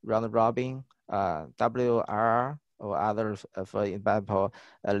round robin, WR, or others, for example,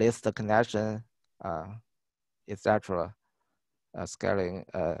 list connection, etc. Scaling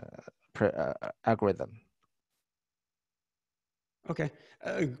algorithm. Okay,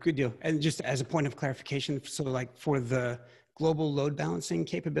 good deal. And just as a point of clarification, so like for the global load balancing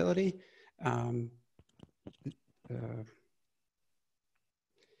capability, you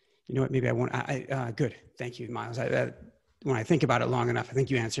know what, maybe I won't, good, thank you, Miles. When I think about it long enough, I think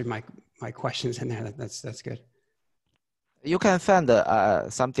you answered my questions in there. That's good. You can find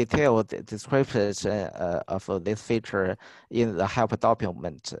some detailed description of this feature in the help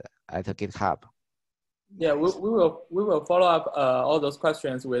document at GitHub. Yeah, we will follow up all those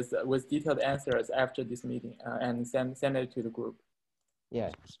questions with detailed answers after this meeting and send it to the group.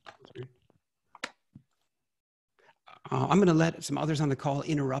 Yeah. I'm going to let some others on the call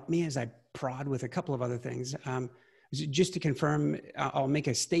interrupt me as I prod with a couple of other things. Just to confirm, I'll make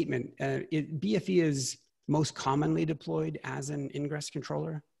a statement. BFE is most commonly deployed as an ingress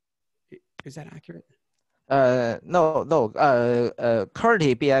controller. Is that accurate? No.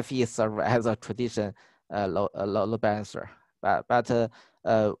 Currently, BFE serve as a traditional load balancer, but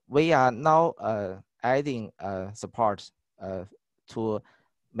we are now adding support to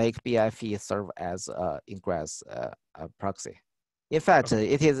make BFE serve as ingress proxy. In fact,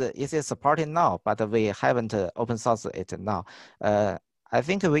 it is supported now, but we haven't open sourced it now. I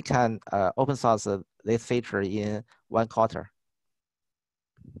think we can open source this feature in 1 quarter.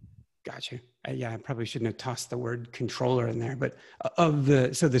 Gotcha. Yeah, I probably shouldn't have tossed the word controller in there, but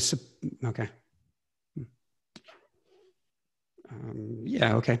okay.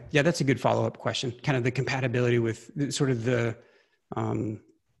 Yeah, okay. Yeah, that's a good follow-up question. Kind of the compatibility with sort of the,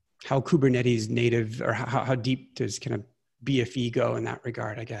 how Kubernetes native, or how deep does kind of BFE go in that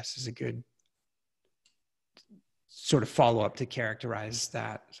regard, I guess, is a good sort of follow-up to characterize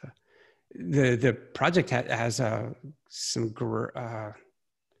that. So the project has a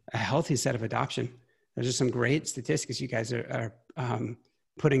healthy set of adoption. There's just some great statistics you guys are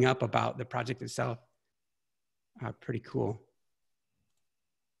putting up about the project itself. Pretty cool.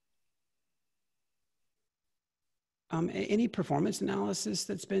 Any performance analysis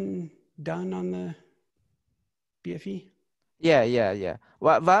that's been done on the BFE? Yeah.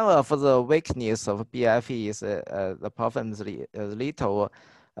 One of the weakness of BFE is the performance little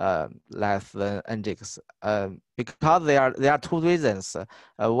less than Nginx, because there are 2 reasons.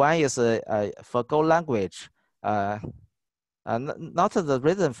 One is for Go language, not the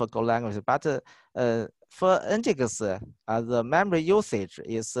reason for Go language, but for Nginx, the memory usage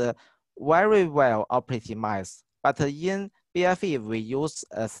is very well optimized. But in BFE, we use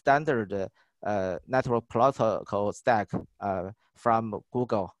a standard network protocol stack from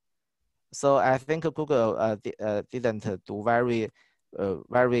Google. So I think Google didn't do very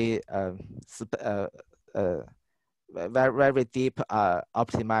deep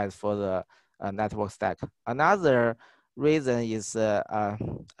optimized for the network stack. Another reason is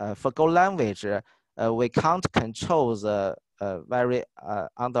for Go language, we can't control the very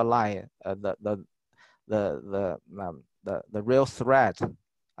underlying the real thread,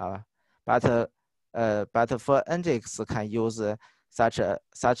 but for Nginx can use such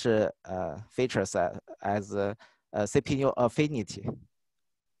features as CPU affinity,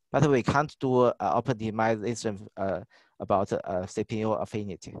 but we can't do optimization about CPU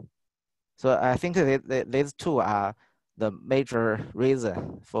affinity. So I think these 2 are the major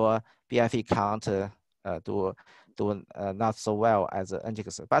reason for BFE can't do not so well as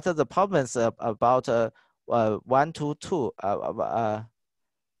Nginx. But the problem is about 1 to 2.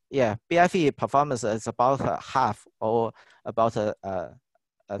 Yeah, BFE performance is about half, or about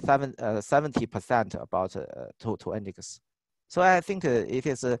 70% about to Nginx. So I think it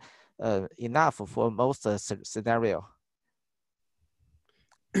is enough for most scenario.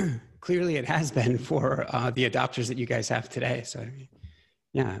 Clearly, it has been for the adopters that you guys have today. So,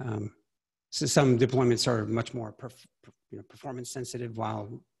 yeah, so some deployments are much more performance sensitive,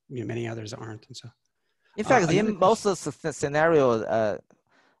 while many others aren't. And so, in fact, in most scenarios,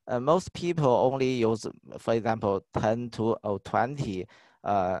 most people only use, for example, 10 to 20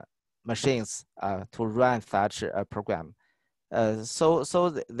 machines to run such a program. So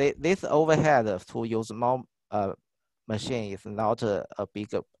this overhead to use more machine is not a big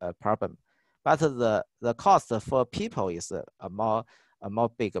problem, but the cost for people is a more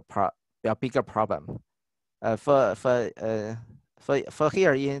bigger problem. For for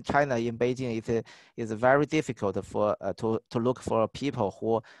here in China, in Beijing, it is very difficult for to look for people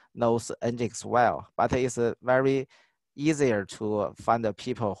who knows Nginx well, but it's very easier to find the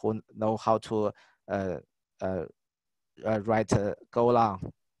people who know how to write a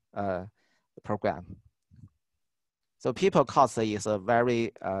Golang program. So people cost is a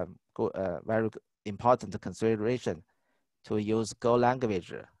very very important consideration to use Go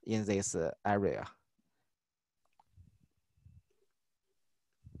language in this area.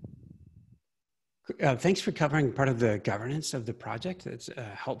 Thanks for covering part of the governance of the project. It's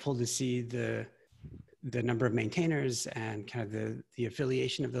helpful to see the number of maintainers and kind of the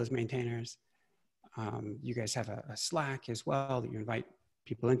affiliation of those maintainers. You guys have a Slack as well that you invite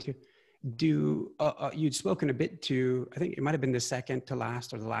people into. You'd spoken a bit to, I think it might've been the second to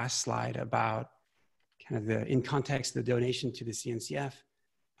last or the last slide about kind of in context, the donation to the CNCF.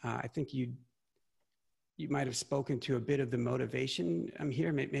 I think you might've spoken to a bit of the motivation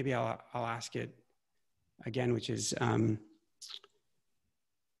here. Maybe I'll ask it again, which is, how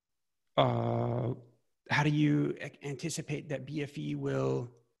do you anticipate that BFE will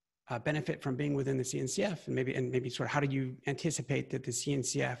benefit from being within the CNCF, and maybe sort of how do you anticipate that the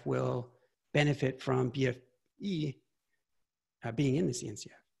CNCF will benefit from BFE being in the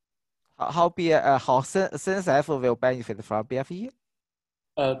CNCF? How CNCF will benefit from BFE?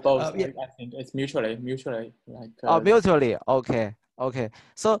 Both. Yeah. I think it's mutually like. Mutually. Okay.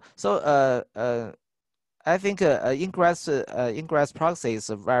 So I think ingress proxy is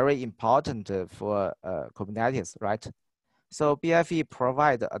very important for Kubernetes, right? So BFE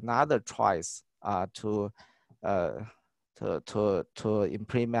provide another choice to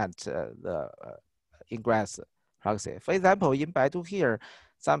implement the ingress proxy. For example, in Baidu here,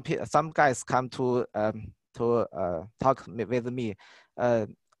 some guys come to talk with me.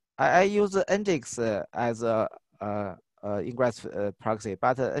 I use Nginx as a ingress proxy,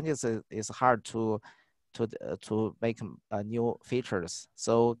 but Nginx is hard to make new features.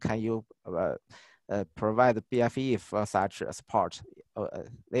 So can you provide BFE for such support?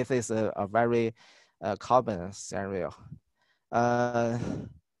 This is a very common scenario. For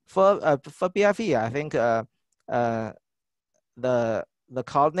BFE, I think the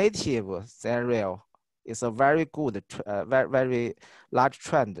cloud native scenario is a very good, very large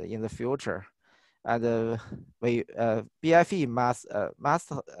trend in the future, and BFE must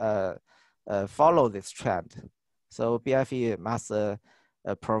follow this trend. So BFE must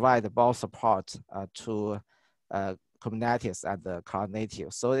provide both support to Kubernetes and the cloud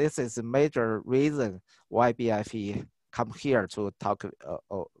native. So this is a major reason why BFE come here to talk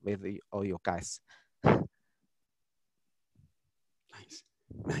with all you guys.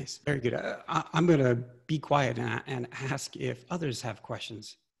 Nice, very good. I'm gonna be quiet and ask if others have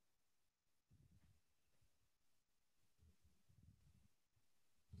questions.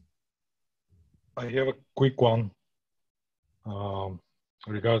 I have a quick one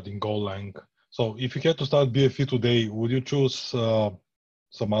regarding Golang. So if you had to start BFE today, would you choose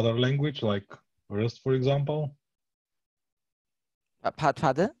some other language like Rust, for example?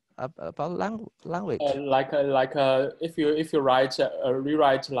 Pardon? About language? If you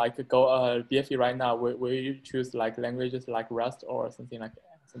rewrite like Go BFE right now, will you choose like languages like Rust or something like that?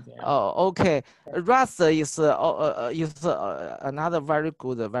 Oh, okay. Rust is another very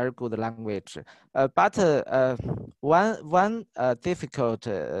good language. But one difficult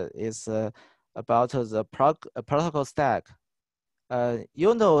is about the protocol stack.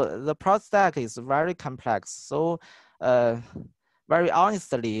 You know, the prot stack is very complex. So very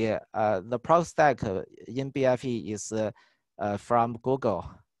honestly, the prot stack in BFE is from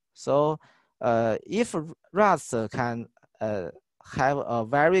Google. So if Rust can have a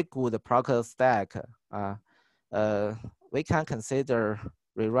very good protocol stack, we can consider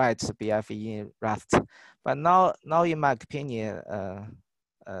rewrite BFE in Rust. But now in my opinion,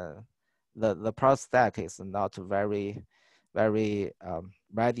 the prot stack is not very ready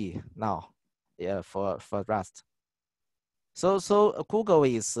now, for Rust. So Google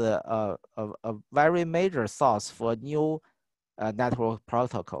is a very major source for new network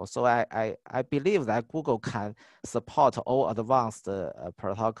protocol. So I believe that Google can support all advanced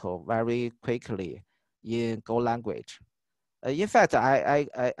protocol very quickly in Go language. In fact, I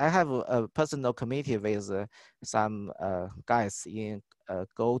have a personal committee with some guys in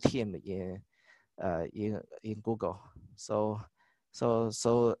Go team in Google. So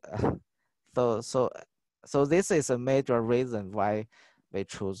this is a major reason why we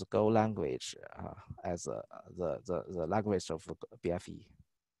choose Go language as the language of BFE.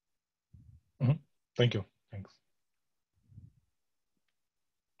 Mm-hmm. Thank you. Thanks.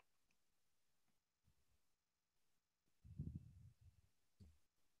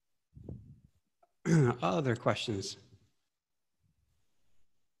 Other questions?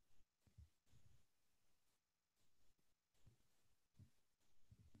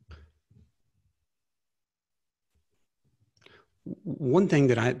 One thing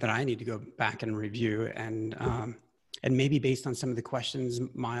that I need to go back and review, and maybe based on some of the questions,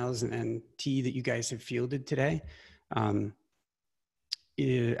 Miles and T, that you guys have fielded today, I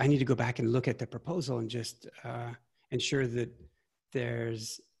need to go back and look at the proposal and just ensure that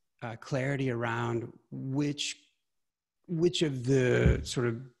there's clarity around which of the sort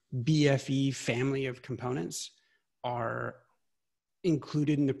of BFE family of components are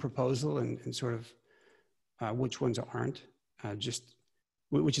included in the proposal, and sort of which ones aren't.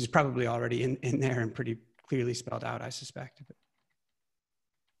 Which is probably already in there and pretty clearly spelled out, I suspect.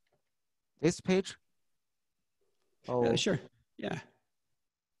 This page? Oh, sure. Yeah.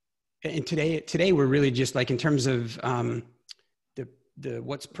 And today we're really just like in terms of the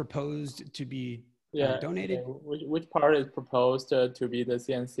what's proposed to be donated. Yeah. Which part is proposed to be the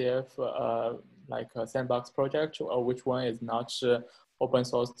CNCF like a sandbox project, or which one is not open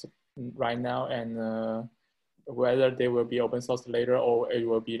source right now, and whether they will be open source later, or it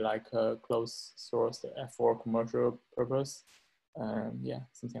will be like a closed source for commercial purpose. Yeah,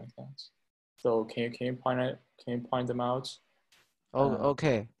 something like that. So can you point them out? oh,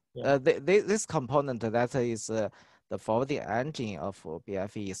 okay. Yeah. This component that is the forwarding engine of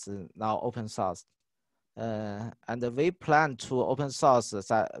BFE is now open source, and we plan to open source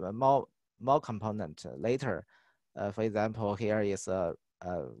more component later. For example, here is a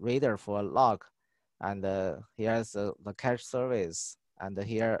reader for log. And here's the cache service, and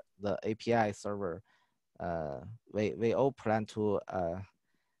here the API server. We all plan to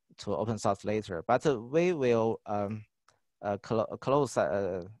open source later, but we will close.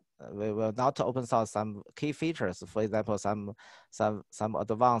 We will not open source some key features. For example, some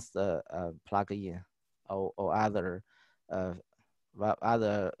advanced plugin or other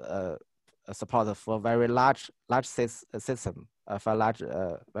support for very large system for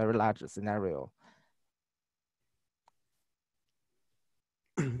very large scenario.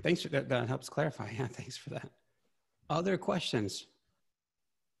 Thanks for that. That helps clarify. Yeah, thanks for that. Other questions?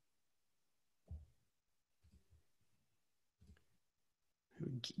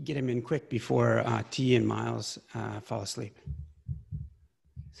 Get him in quick before T and Miles fall asleep.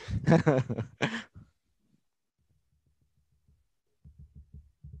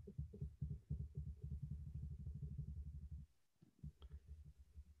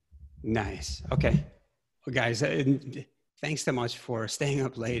 Nice. Okay. Well, guys, thanks so much for staying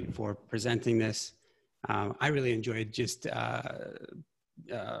up late for presenting this. I really enjoyed just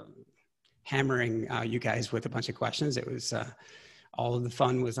hammering you guys with a bunch of questions. It was all of the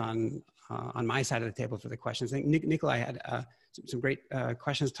fun was on my side of the table for the questions. I think Nikolai had some great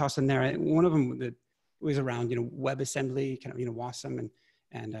questions tossed in there. One of them that was around WebAssembly, kind of WASM,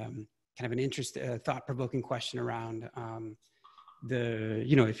 and kind of an thought-provoking question around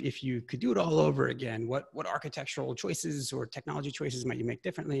if you could do it all over again, what architectural choices or technology choices might you make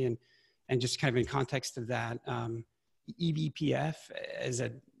differently? And just kind of in context of that, eBPF as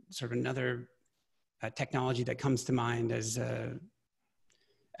a sort of another technology that comes to mind as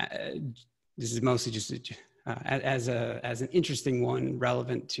this is mostly just as an interesting one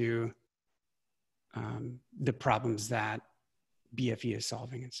relevant to the problems that BFE is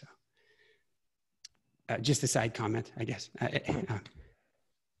solving. And so just a side comment, I guess.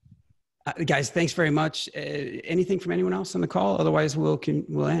 Guys, thanks very much. Anything from anyone else on the call? Otherwise, we'll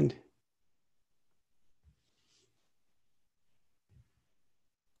end.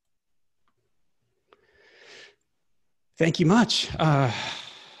 Thank you much.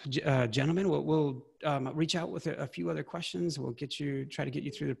 Gentlemen, we'll reach out with a few other questions. We'll try to get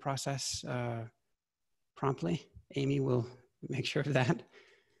you through the process promptly. Amy will make sure of that.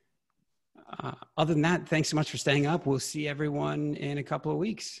 Other than that, thanks so much for staying up. We'll see everyone in a couple of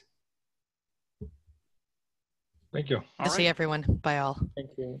weeks. Thank you. Good to see everyone. Bye all. Thank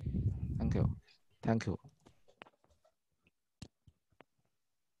you. Thank you. Thank you.